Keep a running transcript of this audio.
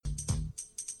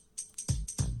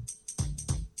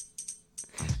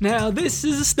Now this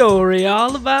is a story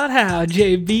all about how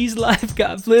JB's life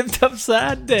got flipped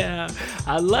upside down.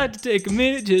 I'd like to take a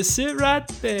minute, just sit right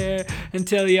there and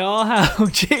tell you all how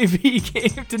JB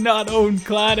came to not own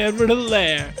Clyde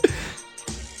Edwards-Helaire.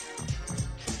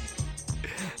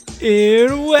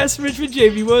 In West Richmond,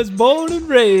 JB was born and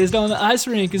raised on the ice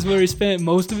rink is where he spent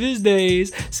most of his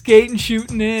days, skating,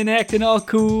 shooting, and acting all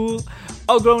cool.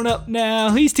 All grown up now,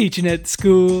 he's teaching at the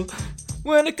school.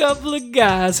 When a couple of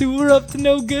guys who were up to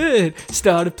no good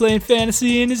started playing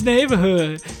fantasy in his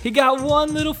neighborhood. He got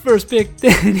one little first pick,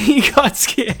 then he got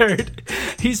scared.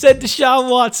 He said to Deshaun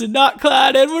Watson, not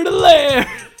Clyde Edwards-Helaire.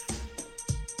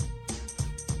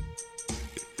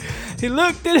 He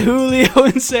looked at Julio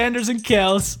and Sanders and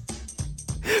Kels,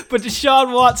 but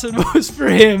Deshaun Watson was for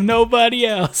him, nobody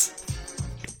else.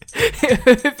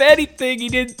 If anything, he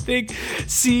didn't think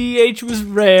CEH was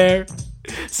rare.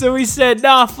 So he said,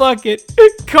 nah, fuck it.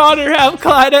 Connor, have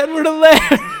Clyde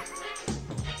Edwards-Helaire.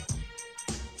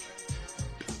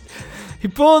 He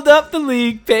pulled up the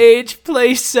league page,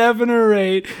 placed 7 or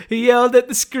 8. He yelled at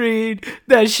the screen,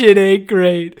 that shit ain't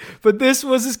great. But this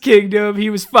was his kingdom. He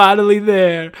was finally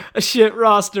there. A shit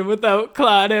roster without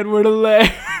Clyde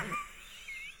Edwards-Helaire.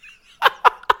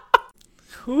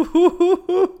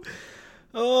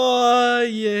 Oh,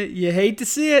 you hate to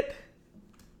see it.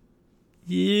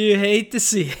 You hate to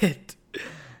see it.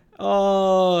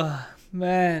 Oh,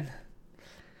 man.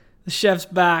 The chef's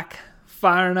back,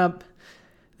 firing up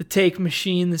the take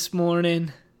machine this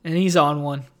morning, and he's on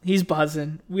one. He's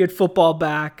buzzing. We had football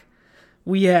back.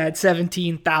 We had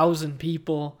 17,000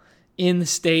 people in the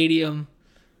stadium,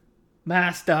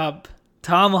 masked up,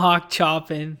 tomahawk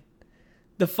chopping.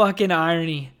 The fucking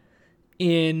irony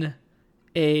in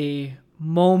a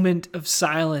moment of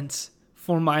silence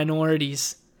for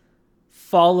minorities,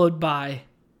 followed by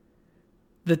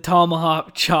the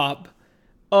tomahawk chop.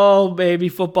 Oh, baby,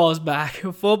 football is back.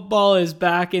 Football is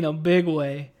back in a big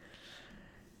way.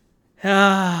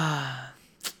 All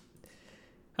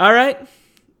right.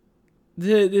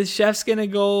 The chef's going to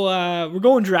go, we're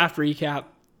going draft recap.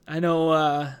 I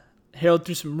know Harold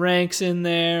threw some ranks in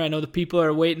there. I know the people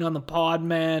are waiting on the pod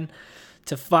man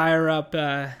to fire up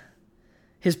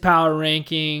his power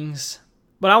rankings.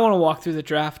 But I want to walk through the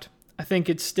draft. I think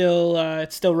it's still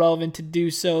relevant to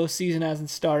do so. Season hasn't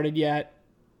started yet.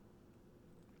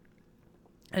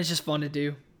 It's just fun to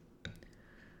do.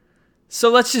 So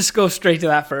let's just go straight to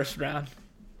that first round.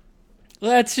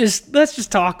 Let's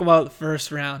just talk about the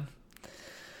first round.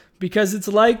 Because it's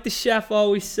like the chef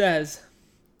always says.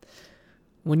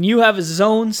 When you have a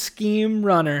zone scheme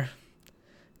runner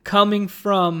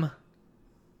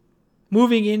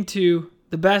moving into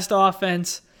the best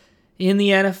offense in the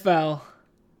NFL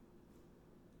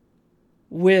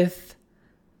with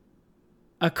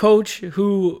a coach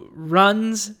who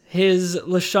runs his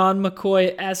LaShawn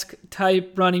McCoy-esque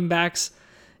type running backs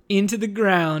into the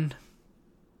ground,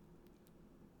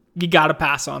 you got to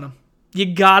pass on him.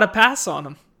 You got to pass on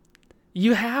him.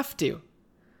 You have to.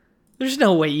 There's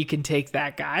no way you can take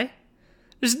that guy.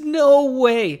 There's no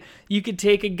way you could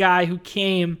take a guy who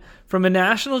came from a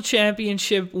national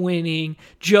championship winning,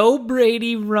 Joe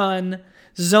Brady run,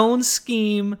 zone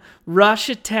scheme, rush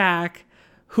attack,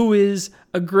 who is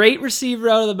a great receiver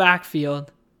out of the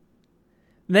backfield.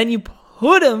 Then you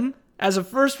put him as a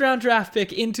first-round draft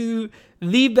pick into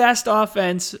the best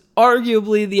offense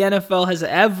arguably the NFL has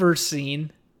ever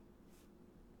seen.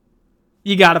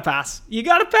 You gotta pass. You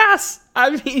gotta pass.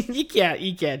 I mean, you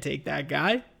can't take that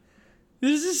guy.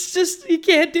 This is just, you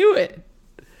can't do it.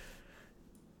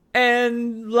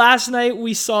 And last night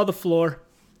we saw the floor.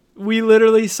 We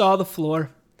literally saw the floor.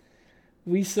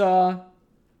 We saw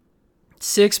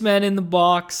 6 men in the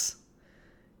box.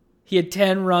 He had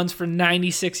 10 runs for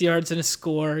 96 yards and a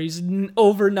score. He's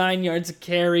over 9 yards a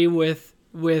carry with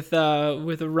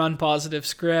a run positive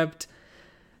script.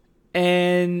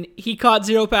 And he caught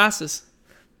 0 passes.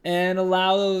 And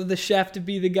allow the chef to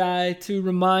be the guy to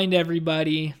remind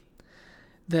everybody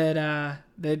that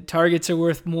targets are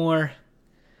worth more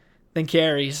than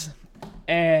carries.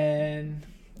 And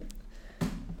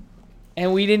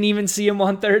we didn't even see him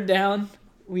on third down.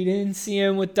 We didn't see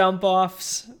him with dump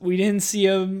offs. We didn't see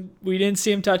him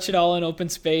touch it all in open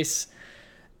space.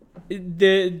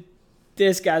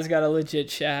 This guy's got a legit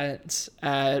chance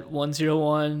at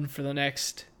 101 for the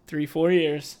next 3-4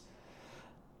 years.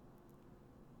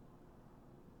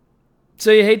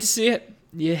 So you hate to see it.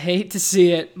 You hate to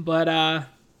see it, but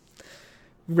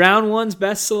round 1's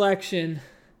best selection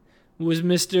was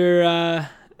Mr.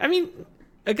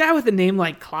 A guy with a name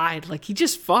like Clyde. Like, he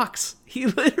just fucks. He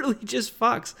literally just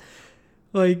fucks.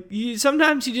 Like,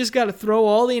 sometimes you just got to throw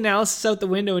all the analysis out the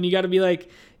window and you got to be like,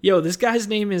 yo, this guy's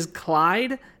name is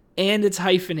Clyde and it's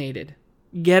hyphenated.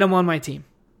 Get him on my team.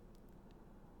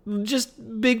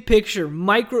 Just big picture,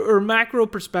 micro or macro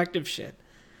perspective shit.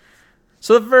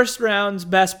 So the first round's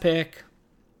best pick,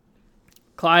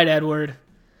 Clyde Edward.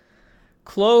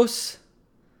 Close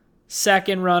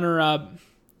second runner-up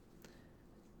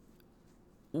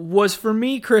was, for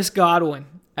me, Chris Godwin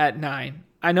at 9.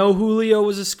 I know Julio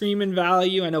was a screaming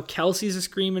value. I know Kelsey's a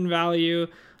screaming value.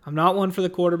 I'm not one for the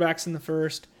quarterbacks in the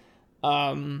first.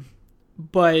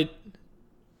 But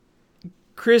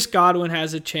Chris Godwin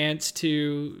has a chance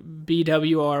to be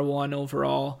WR1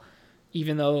 overall,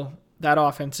 even though that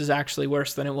offense is actually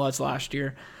worse than it was last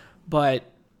year. But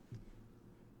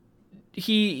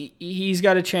he's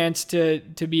got a chance to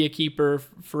be a keeper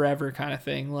forever kind of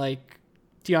thing, like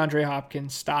DeAndre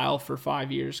Hopkins style for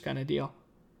 5 years kind of deal.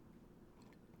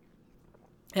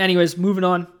 Anyways, moving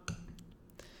on.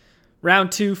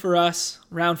 Round 2 for us.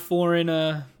 Round 4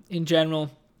 in general.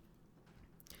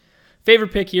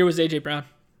 Favorite pick here was A.J. Brown.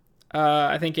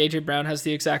 I think A.J. Brown has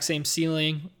the exact same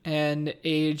ceiling and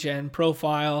age and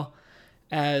profile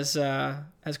as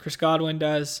Chris Godwin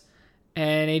does.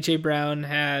 And A.J. Brown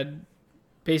had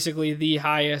basically the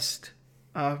highest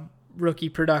rookie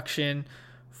production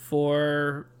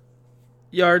for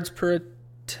yards per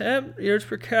attempt, yards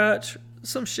per catch,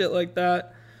 some shit like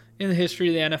that in the history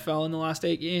of the NFL in the last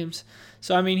 8 games.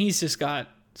 So, I mean, he's just got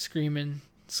screaming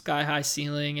sky-high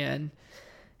ceiling. And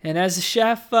as the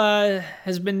chef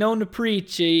has been known to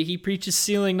preach, he preaches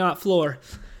ceiling, not floor.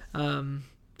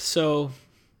 So,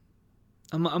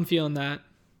 I'm feeling that.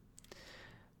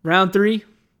 Round 3.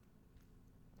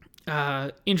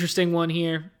 Interesting one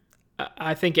here.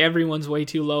 I think everyone's way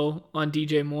too low on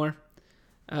DJ Moore.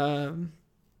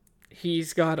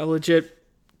 He's got a legit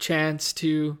chance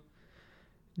to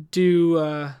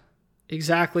do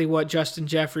exactly what Justin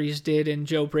Jeffries did in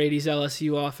Joe Brady's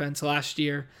LSU offense last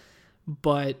year,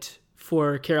 but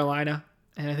for Carolina.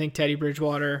 And I think Teddy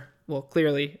Bridgewater, well,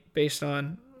 clearly based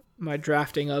on my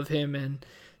drafting of him and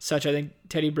such, I think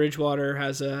Teddy Bridgewater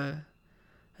has a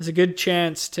good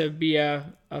chance to be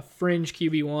a fringe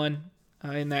QB1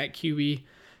 in that QB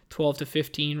 12 to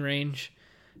 15 range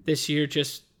this year,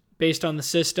 just based on the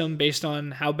system, based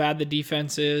on how bad the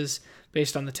defense is,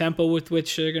 based on the tempo with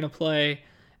which they're going to play,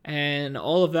 and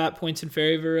all of that points in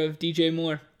favor of DJ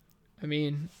Moore. I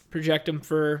mean, project him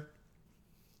for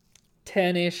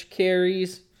 10-ish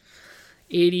carries,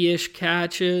 80-ish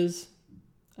catches.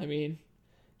 I mean,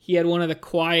 he had one of the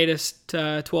quietest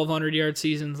 1,200-yard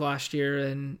seasons last year,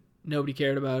 and nobody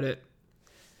cared about it.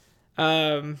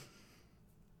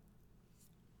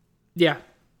 Yeah.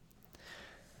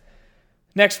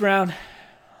 Next round,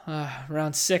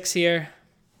 round 6 here.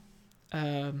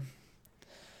 I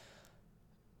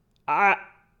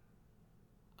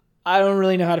don't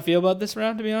really know how to feel about this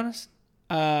round, to be honest.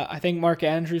 I think Mark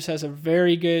Andrews has a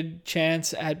very good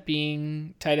chance at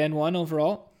being tight end 1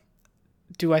 overall.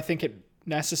 Do I think it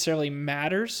necessarily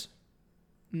matters?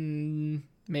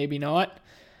 Maybe not.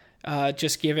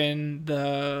 Just given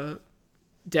the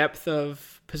depth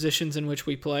of positions in which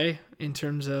we play in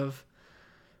terms of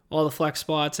all the flex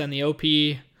spots and the OP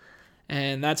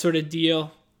and that sort of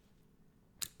deal.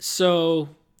 So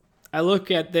I look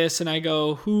at this and I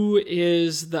go, who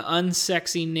is the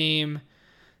unsexy name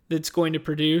that's going to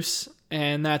produce?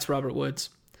 And that's Robert Woods.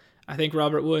 I think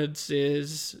Robert Woods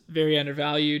is very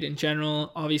undervalued in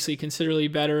general, obviously considerably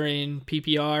better in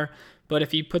PPR, but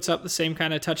if he puts up the same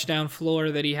kind of touchdown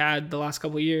floor that he had the last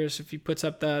couple of years, if he puts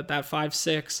up that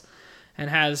 5-6 and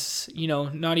has,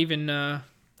 not even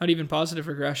positive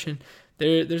regression,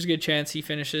 there's a good chance he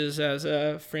finishes as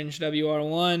a fringe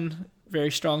WR1,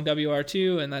 very strong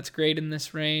WR2, and that's great in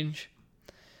this range.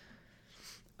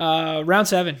 Round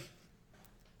 7.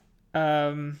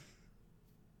 I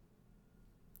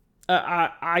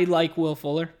like Will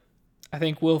Fuller. I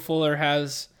think Will Fuller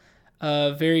has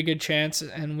a very good chance,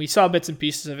 and we saw bits and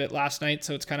pieces of it last night,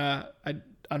 so it's kind of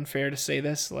unfair to say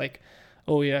this, like,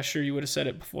 oh yeah, sure, you would have said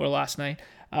it before last night,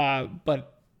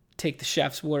 but take the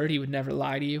chef's word, he would never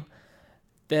lie to you,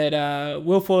 that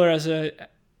Will Fuller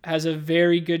has a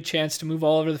very good chance to move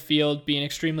all over the field, be an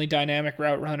extremely dynamic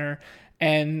route runner,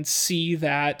 and see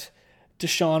that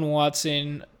Deshaun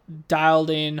Watson dialed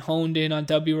in, honed in on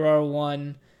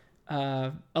WR1,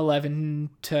 11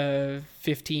 to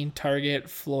 15 target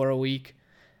floor a week.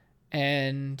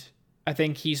 And I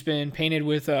think he's been painted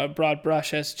with a broad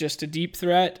brush as just a deep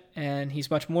threat, and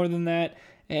he's much more than that.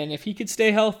 And if he could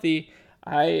stay healthy,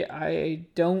 I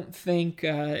don't think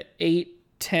 8,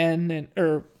 10,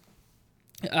 or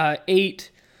 8,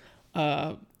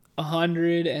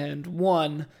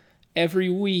 101 every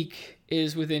week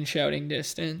is within shouting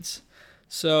distance.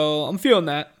 So I'm feeling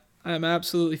that. I'm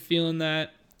absolutely feeling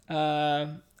that.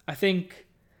 I think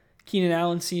Keenan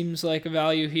Allen seems like a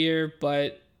value here,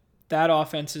 but that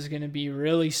offense is going to be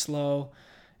really slow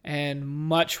and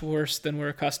much worse than we're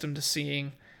accustomed to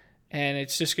seeing. And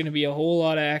it's just going to be a whole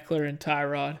lot of Eckler and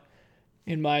Tyrod,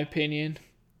 in my opinion.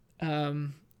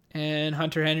 And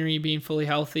Hunter Henry being fully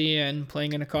healthy and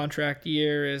playing in a contract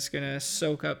year is going to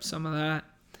soak up some of that.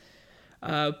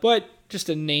 But just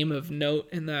a name of note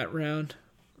in that round.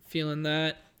 Feeling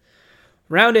that.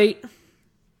 Round 8.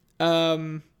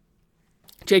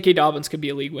 J.K. Dobbins could be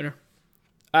a league winner.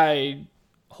 I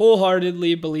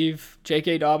wholeheartedly believe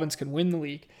J.K. Dobbins can win the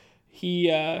league. He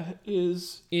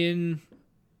is in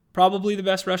probably the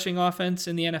best rushing offense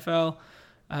in the NFL.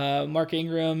 Mark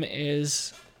Ingram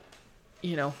is,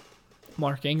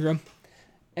 Mark Ingram.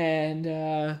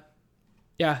 And,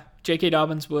 J.K.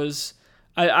 Dobbins was,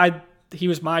 he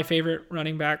was my favorite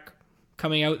running back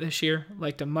coming out this year.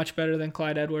 Liked him much better than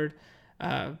Clyde Edwards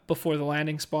before the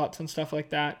landing spots and stuff like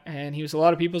that. And he was a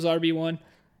lot of people's RB1.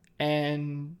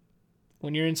 And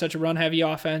when you're in such a run-heavy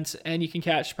offense and you can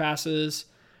catch passes,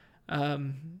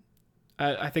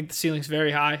 I think the ceiling's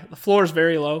very high. The floor is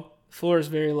very low.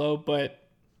 But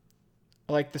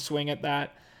I like the swing at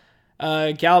that.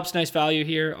 Gallup's nice value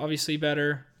here. Obviously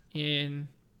better in...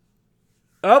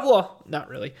 not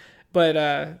really. But,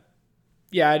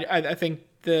 I think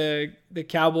the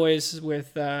Cowboys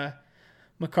with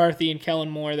McCarthy and Kellen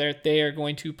Moore, they are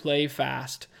going to play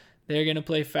fast. They're going to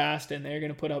play fast, and they're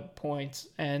going to put up points.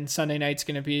 And Sunday night's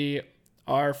going to be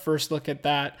our first look at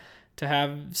that, to have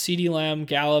CeeDee Lamb,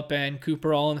 Gallup, and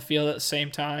Cooper all in the field at the same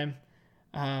time.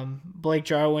 Blake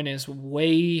Jarwin is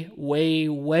way, way,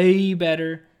 way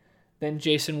better than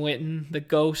Jason Witten, the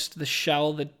ghost, the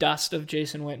shell, the dust of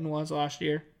Jason Witten was last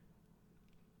year.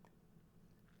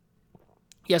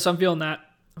 Yes, I'm feeling that.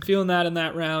 I'm feeling that in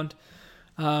that round.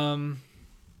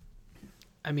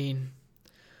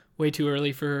 Way too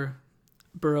early for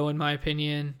Burrow, in my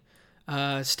opinion.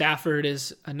 Stafford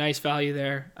is a nice value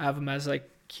there. I have him as like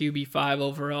QB5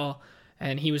 overall,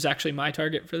 and he was actually my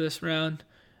target for this round,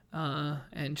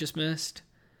 and just missed.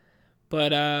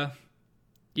 But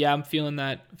I'm feeling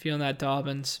that.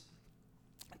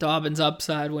 Dobbins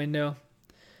upside window.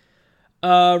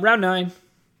 Round 9.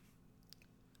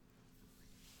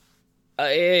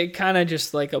 It kind of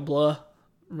just like a blah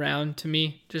round to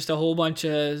me. Just a whole bunch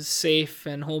of safe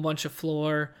and a whole bunch of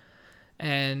floor.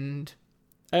 And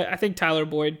I think Tyler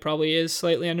Boyd probably is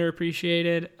slightly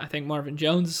underappreciated. I think Marvin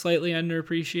Jones is slightly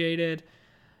underappreciated.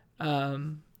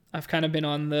 I've kind of been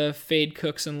on the fade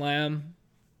Cooks and Lamb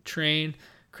train.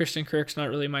 Christian Kirk's not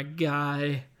really my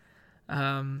guy.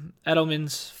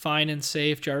 Edelman's fine and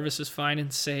safe. Jarvis is fine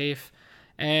and safe.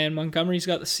 And Montgomery's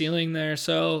got the ceiling there.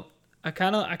 So I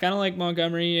kind of like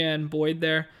Montgomery and Boyd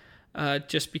there,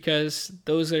 just because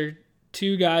those are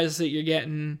two guys that you're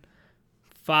getting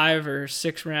 5 or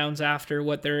 6 rounds after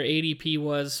what their ADP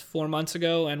was 4 months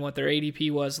ago and what their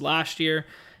ADP was last year,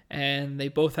 and they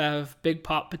both have big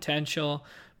pop potential,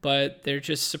 but they're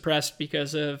just suppressed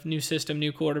because of new system,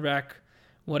 new quarterback,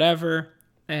 whatever,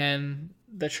 and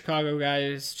the Chicago guy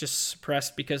is just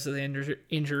suppressed because of the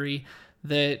injury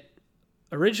that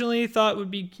originally thought would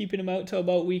be keeping him out till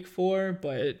about week 4,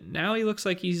 but now he looks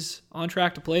like he's on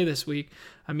track to play this week.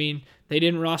 They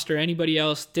didn't roster anybody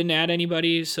else, didn't add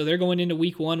anybody, so they're going into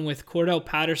week 1 with Cordell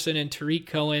Patterson and Tariq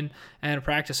Cohen and a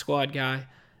practice squad guy,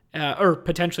 or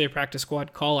potentially a practice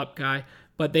squad call-up guy,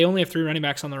 but they only have 3 running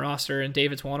backs on the roster, and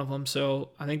David's one of them, so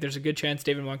I think there's a good chance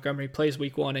David Montgomery plays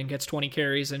week 1 and gets 20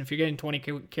 carries, and if you're getting 20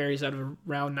 carries out of a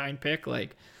round 9 pick,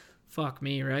 fuck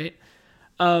me, right?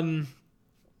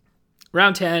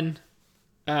 Round 10,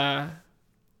 I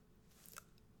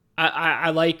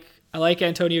like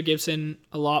Antonio Gibson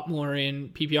a lot more in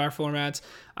PPR formats.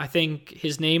 I think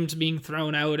his name's being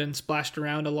thrown out and splashed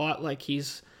around a lot like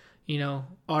he's,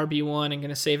 RB1 and going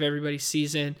to save everybody's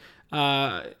season.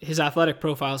 His athletic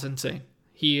profile is insane.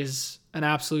 He is an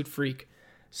absolute freak.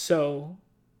 So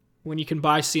when you can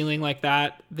buy ceiling like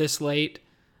that this late,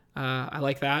 I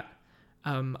like that.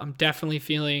 I'm definitely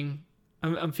feeling...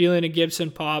 I'm feeling a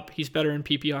Gibson pop. He's better in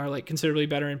PPR, considerably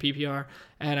better in PPR,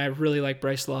 and I really like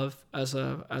Bryce Love as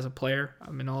a player.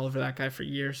 I've been all over that guy for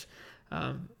years.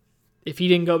 If he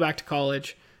didn't go back to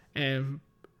college and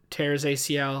tear his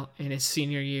ACL in his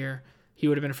senior year, he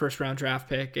would have been a first-round draft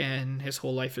pick, and his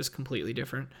whole life is completely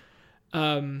different.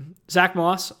 Zach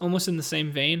Moss, almost in the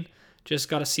same vein, just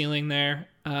got a ceiling there.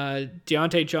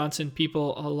 Deontay Johnson,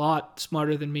 people a lot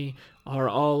smarter than me are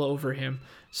all over him.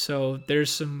 So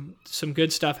there's some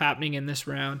good stuff happening in this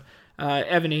round.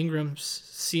 Evan Ingram's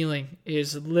ceiling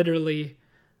is literally,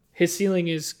 his ceiling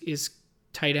is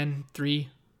tight end 3,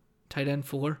 tight end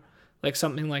 4, like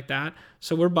something like that.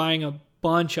 So we're buying a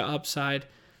bunch of upside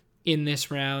in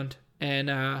this round,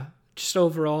 and just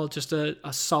overall, just a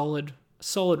solid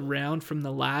round from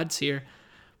the lads here.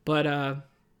 But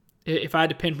if I had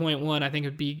to pinpoint one, I think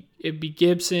it'd be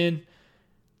Gibson.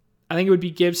 I think it would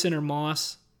be Gibson or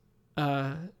Moss.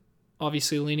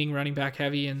 Obviously leaning running back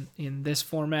heavy in this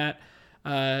format.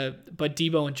 But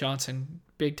Debo and Johnson,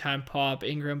 big time pop.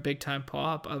 Ingram, big time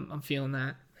pop. I'm feeling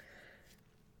that.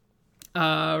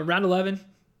 Round 11.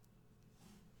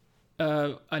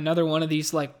 Another one of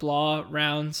these like blah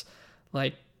rounds,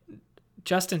 like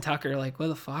Justin Tucker, like what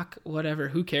the fuck, whatever,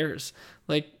 who cares?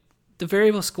 Like the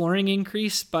variable scoring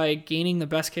increase by gaining the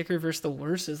best kicker versus the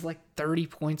worst is like 30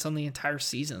 points on the entire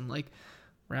season. Like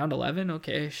round 11,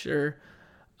 okay, sure.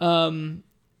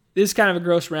 This is kind of a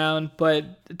gross round,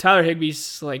 but Tyler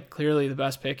Higbee's like clearly the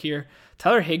best pick here.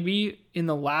 Tyler Higbee in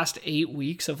the last 8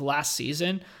 weeks of last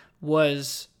season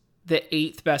was the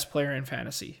 8th best player in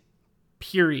fantasy.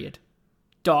 Period.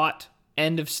 Dot.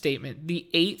 End of statement. The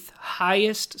 8th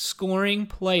highest scoring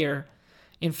player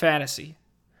in fantasy.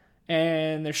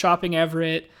 And they're shopping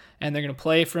Everett, and they're going to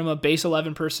play from a base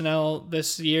 11 personnel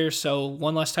this year, so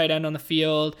one less tight end on the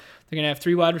field. They're going to have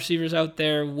 3 wide receivers out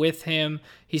there with him.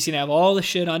 He's going to have all the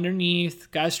shit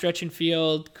underneath, guys stretching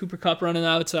field, Cooper Kupp running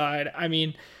outside. I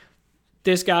mean,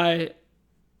 this guy,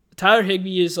 Tyler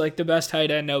Higbee, is like the best tight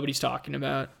end nobody's talking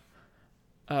about.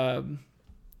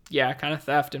 Yeah, kind of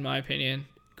theft in my opinion.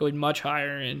 Going much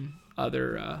higher in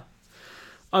other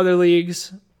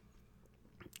leagues.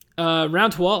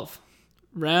 Round 12.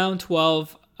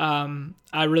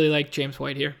 I really like James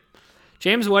White here.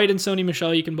 James White and Sony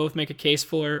Michel, you can both make a case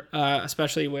for,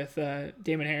 especially with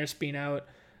Damon Harris being out.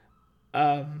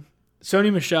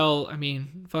 Sony Michel, I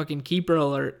mean, fucking keeper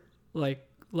alert. Like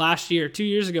last year, 2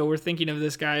 years ago, we're thinking of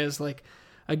this guy as like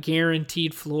a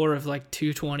guaranteed floor of like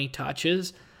 220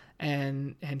 touches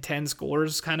and 10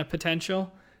 scores kind of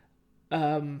potential.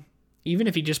 Even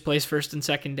if he just plays first and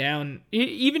second down,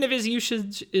 even if his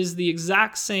usage is the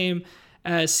exact same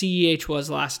as CEH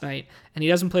was last night, and he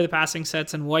doesn't play the passing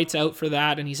sets, and White's out for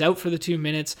that, and he's out for the 2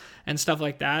 minutes and stuff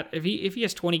like that. If he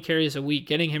has 20 carries a week,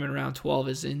 getting him in round 12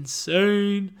 is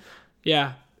insane.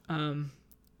 Yeah,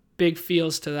 big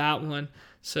feels to that one.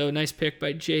 So nice pick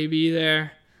by JB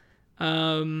there.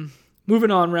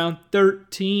 Moving on, round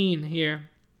 13 here.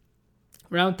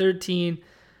 Round 13.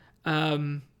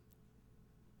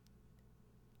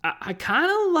 I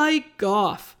kind of like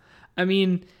Goff. I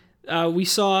mean, we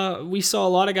saw a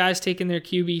lot of guys taking their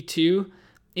QB2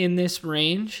 in this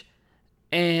range,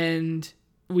 and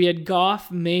we had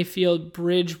Goff, Mayfield,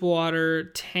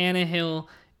 Bridgewater, Tannehill,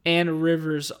 and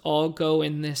Rivers all go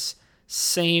in this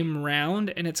same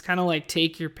round, and it's kind of like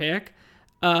take your pick.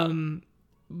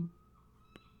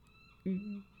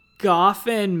 Goff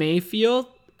and Mayfield,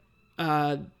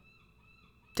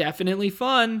 definitely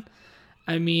fun.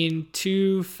 I mean,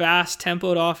 2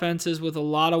 fast-tempoed offenses with a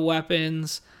lot of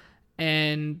weapons,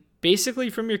 and basically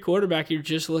from your quarterback, you're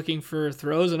just looking for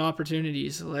throws and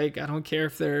opportunities. Like, I don't care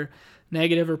if they're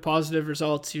negative or positive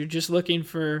results. You're just looking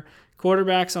for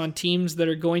quarterbacks on teams that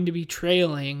are going to be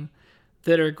trailing,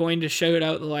 that are going to shout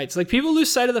out the lights. Like, people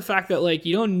lose sight of the fact that, like,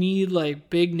 you don't need,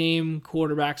 like, big-name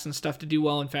quarterbacks and stuff to do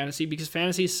well in fantasy, because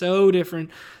fantasy is so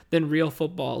different than real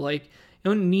football. Like, you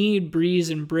don't need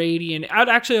Breeze and Brady, and I'd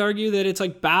actually argue that it's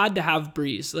like bad to have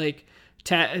Breeze. Like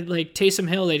Taysom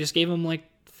Hill, they just gave him like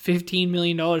 $15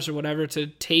 million or whatever to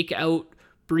take out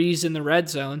Breeze in the red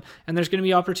zone, and there's going to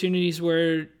be opportunities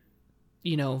where,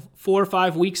 4 or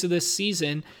 5 weeks of this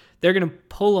season, they're going to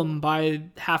pull them by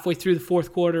halfway through the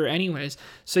fourth quarter anyways.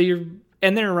 So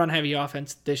they're a run-heavy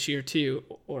offense this year too,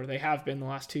 or they have been the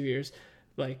last 2 years.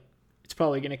 Like, it's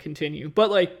probably going to continue,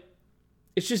 but like,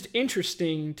 it's just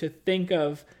interesting to think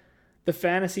of the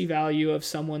fantasy value of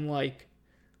someone like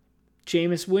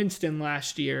Jameis Winston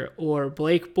last year or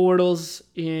Blake Bortles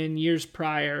in years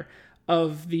prior,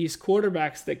 of these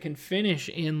quarterbacks that can finish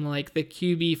in like the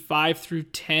QB 5 through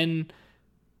 10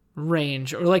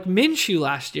 range, or like Minshew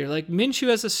last year. Like Minshew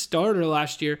as a starter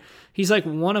last year, he's like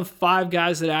one of 5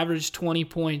 guys that averaged 20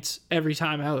 points every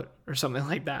time out or something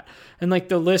like that. And like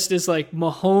the list is like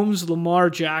Mahomes, Lamar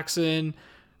Jackson,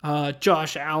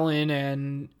 Josh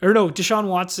Allen, Deshaun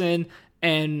Watson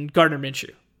and Gardner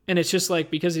Minshew. And it's just like,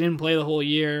 because he didn't play the whole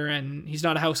year and he's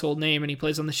not a household name and he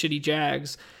plays on the shitty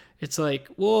Jags, it's like,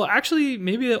 well, actually,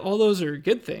 maybe all those are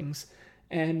good things.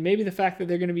 And maybe the fact that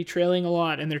they're going to be trailing a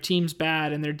lot and their team's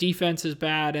bad and their defense is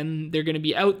bad and they're going to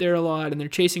be out there a lot and they're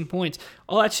chasing points,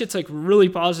 all that shit's like really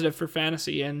positive for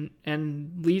fantasy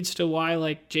and leads to why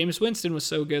like Jameis Winston was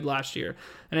so good last year.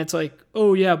 And it's like,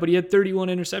 oh yeah, but he had 31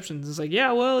 interceptions. It's like,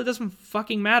 yeah, well, it doesn't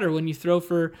fucking matter when you throw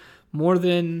for more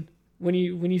than when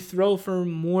you throw for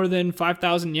more than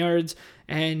 5,000 yards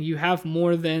and you have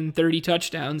more than 30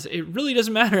 touchdowns. It really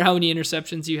doesn't matter how many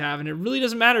interceptions you have, and it really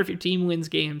doesn't matter if your team wins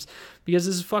games, because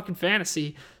this is fucking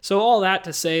fantasy. So all that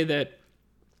to say that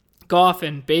Goff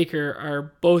and Baker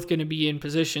are both going to be in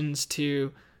positions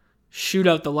to shoot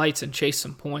out the lights and chase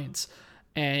some points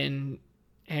and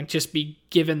just be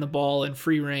given the ball in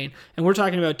free reign. And we're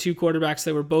talking about two quarterbacks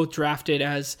that were both drafted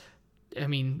as,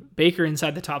 Baker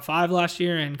inside the top 5 last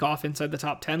year and Goff inside the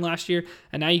top 10 last year.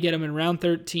 And now you get him in round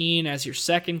 13 as your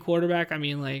second quarterback.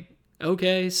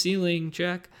 Okay, ceiling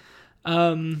check.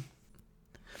 All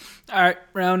right,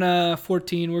 round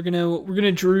 14. We're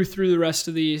gonna Drew through the rest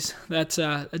of these. That's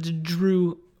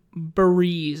Drew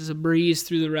breeze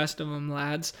through the rest of them,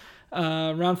 lads.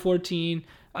 Round 14,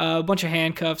 a bunch of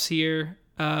handcuffs here.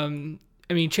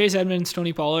 Chase Edmonds,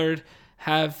 Tony Pollard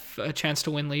have a chance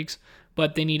to win leagues,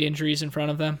 but they need injuries in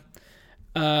front of them.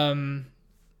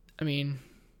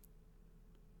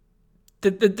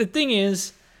 The thing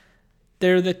is,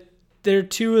 they're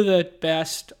two of the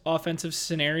best offensive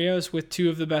scenarios with two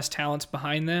of the best talents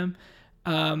behind them.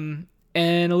 And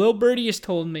a little birdie has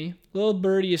told me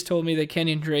that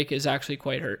Kenyon Drake is actually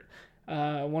quite hurt.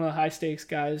 One of the high stakes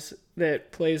guys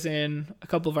that plays in a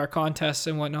couple of our contests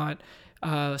and whatnot,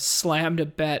 slammed a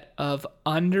bet of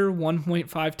under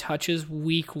 1.5 touches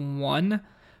week 1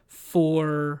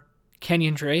 for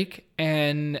Kenyon Drake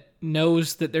and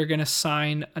knows that they're going to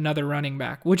sign another running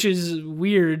back, which is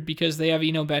weird because they have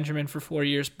Eno Benjamin for 4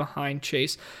 years behind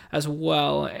Chase as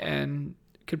well and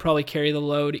could probably carry the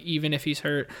load even if he's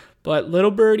hurt. But little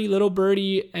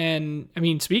birdie, and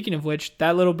speaking of which,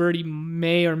 that little birdie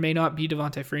may or may not be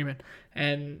Devontae Freeman.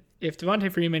 And if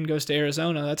Devontae Freeman goes to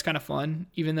Arizona, that's kind of fun,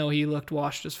 even though he looked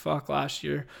washed as fuck last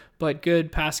year. But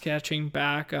good pass catching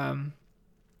back,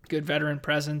 good veteran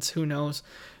presence. Who knows?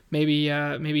 Maybe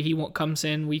he comes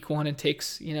in week 1 and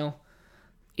takes 6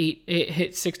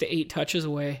 to 8 touches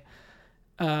away.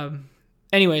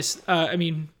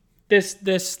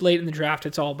 This late in the draft,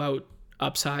 it's all about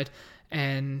upside,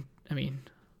 and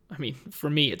for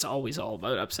me, it's always all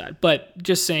about upside. But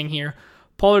just saying here,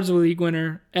 Pollard's a league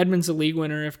winner. Edmonds a league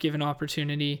winner if given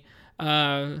opportunity.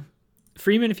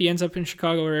 Freeman, if he ends up in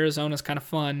Chicago or Arizona, is kind of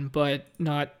fun, but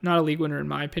not a league winner in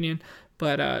my opinion.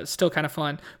 But still kind of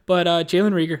fun. But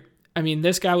Jalen Reagor,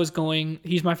 this guy was going.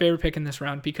 He's my favorite pick in this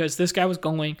round because this guy was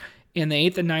going in the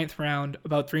 8th and 9th round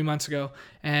about 3 months ago,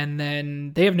 and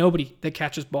then they have nobody that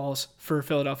catches balls for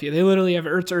Philadelphia. They literally have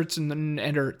Ertz, and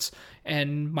Ertz,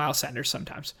 and Miles Sanders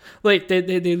sometimes. Like they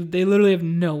literally have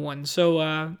no one. So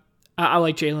I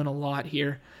like Jalen a lot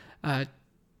here.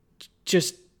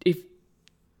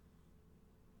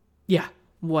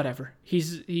 Whatever.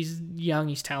 He's young,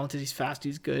 he's talented, he's fast,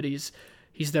 he's good, he's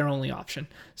their only option.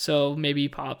 So maybe he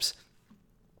pops.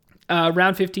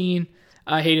 Round 15,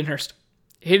 Hayden Hurst.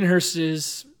 Hayden Hurst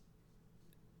is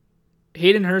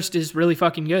really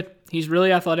fucking good. He's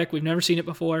really athletic. We've never seen it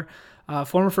before.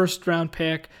 Former first round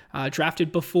pick,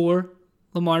 drafted before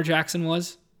Lamar Jackson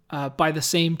was, by the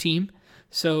same team.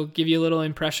 So give you a little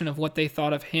impression of what they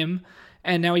thought of him.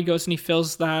 And now he goes and he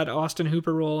fills that Austin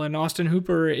Hooper role. And Austin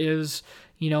Hooper is,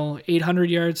 800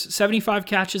 yards, 75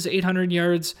 catches, 800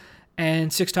 yards,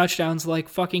 and 6 touchdowns like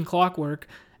fucking clockwork.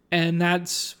 And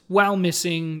that's while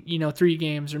missing, 3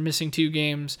 games or missing 2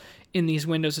 games in these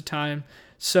windows of time.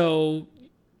 So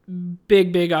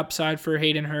big upside for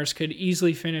Hayden Hurst. Could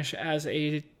easily finish as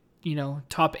a,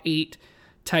 top 8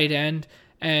 tight end.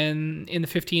 And in the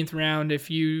 15th round,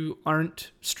 if you aren't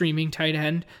streaming tight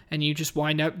end and you just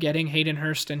wind up getting Hayden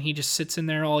Hurst and he just sits in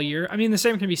there all year. The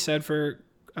same can be said for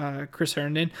Chris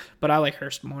Herndon, but I like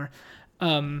Hurst more.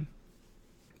 But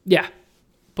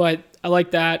I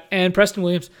like that. And Preston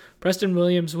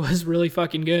Williams was really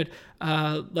fucking good.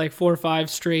 4 or 5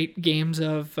 straight games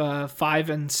of 5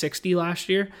 and 60 last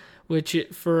year, which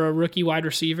for a rookie wide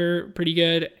receiver, pretty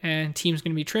good. And team's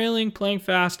going to be trailing, playing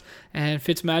fast, and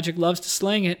Fitzmagic loves to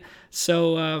slang it.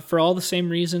 So for all the same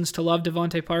reasons to love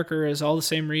Devontae Parker is all the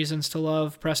same reasons to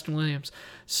love Preston Williams.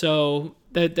 So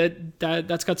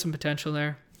that's got some potential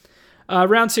there.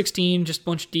 Round 16, just a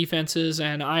bunch of defenses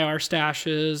and IR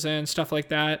stashes and stuff like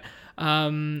that.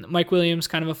 Mike Williams,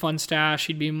 kind of a fun stash.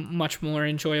 He'd be much more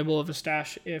enjoyable of a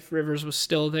stash if Rivers was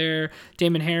still there.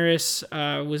 Damon Harris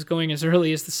was going as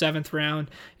early as the 7th round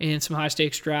in some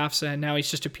high-stakes drafts, and now he's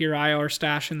just a pure IR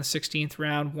stash in the 16th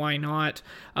round. Why not?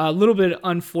 A little bit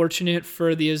unfortunate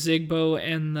for the Ozigbo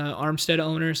and the Armstead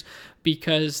owners,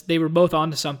 because they were both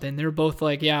onto something. They were both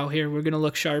like, yeah, here, we're going to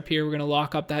look sharp here. We're going to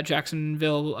lock up that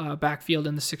Jacksonville backfield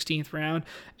in the 16th round.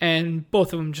 And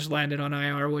both of them just landed on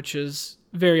IR, which is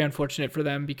very unfortunate for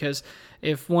them, because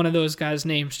if one of those guys'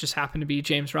 names just happened to be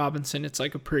James Robinson, it's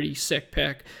like a pretty sick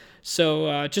pick.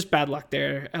 So just bad luck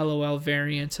there. LOL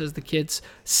variants, as the kids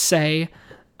say.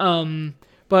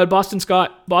 But Boston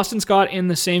Scott, in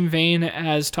the same vein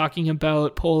as talking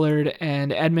about Pollard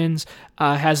and Edmonds,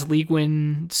 has league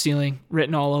win ceiling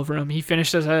written all over him. He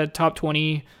finished as a top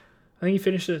 20. I think he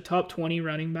finished as a top 20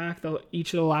 running back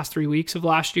each of the last 3 weeks of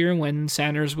last year when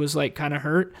Sanders was like kind of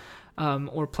hurt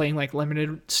or playing like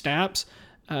limited snaps.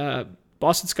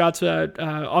 Boston Scott's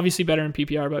obviously better in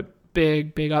PPR, but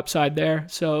big upside there.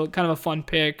 So kind of a fun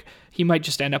pick. He might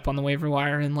just end up on the waiver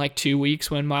wire in like 2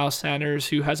 weeks when Miles Sanders,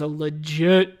 who has a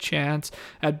legit chance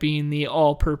at being the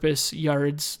all-purpose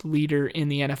yards leader in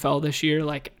the NFL this year,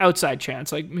 like outside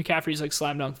chance. Like McCaffrey's like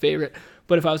slam dunk favorite.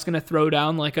 But if I was going to throw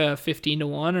down like a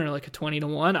 15-1 or like a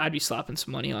 20-1, I'd be slapping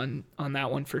some money on that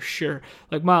one for sure.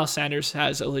 Like Miles Sanders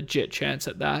has a legit chance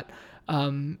at that.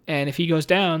 And if he goes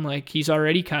down, like he's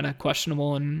already kind of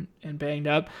questionable and banged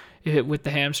up with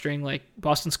the hamstring, like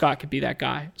Boston Scott could be that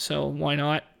guy. So why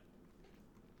not?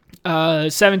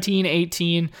 17,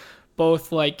 18,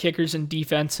 both like kickers and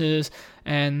defenses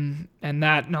and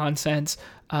that nonsense.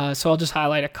 So I'll just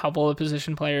highlight a couple of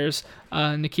position players.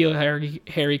 N'Keal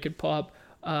Harry could pop.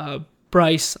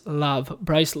 Bryce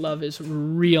Love is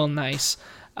real nice.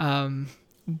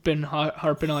 Been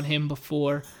harping on him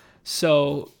before.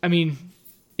 So, I mean,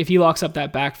 if he locks up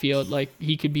that backfield, like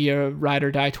he could be a ride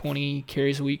or die 20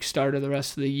 carries a week starter the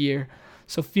rest of the year.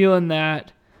 So feeling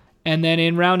that. And then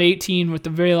in round 18, with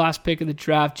the very last pick of the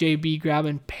draft, JB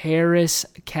grabbing Paris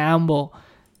Campbell.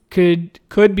 Could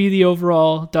be the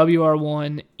overall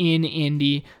WR1 in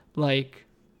Indy. Like,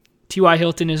 T.Y.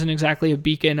 Hilton isn't exactly a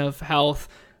beacon of health.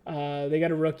 They got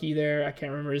a rookie there. I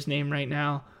can't remember his name right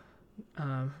now.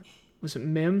 Was it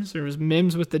Mims? Or was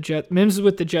Mims with the Jets? Mims is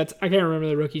with the Jets. I can't remember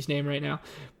the rookie's name right now.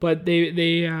 But they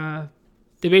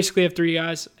basically have 3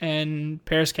 guys, and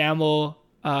Paris Campbell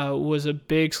was a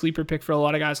big sleeper pick for a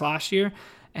lot of guys last year,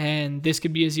 and this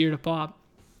could be his year to pop.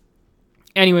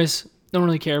 Anyways, don't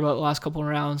really care about the last couple of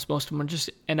rounds. Most of them just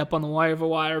end up on the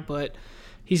wire, but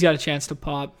he's got a chance to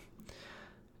pop.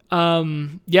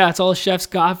 That's all Chef's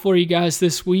got for you guys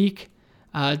this week.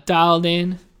 Dialed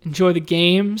in. Enjoy the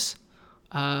games.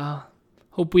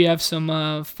 Hope we have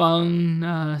some fun,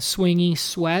 swingy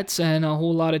sweats and a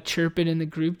whole lot of chirping in the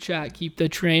group chat. Keep the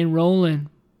train rolling.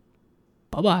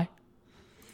 Bye-bye.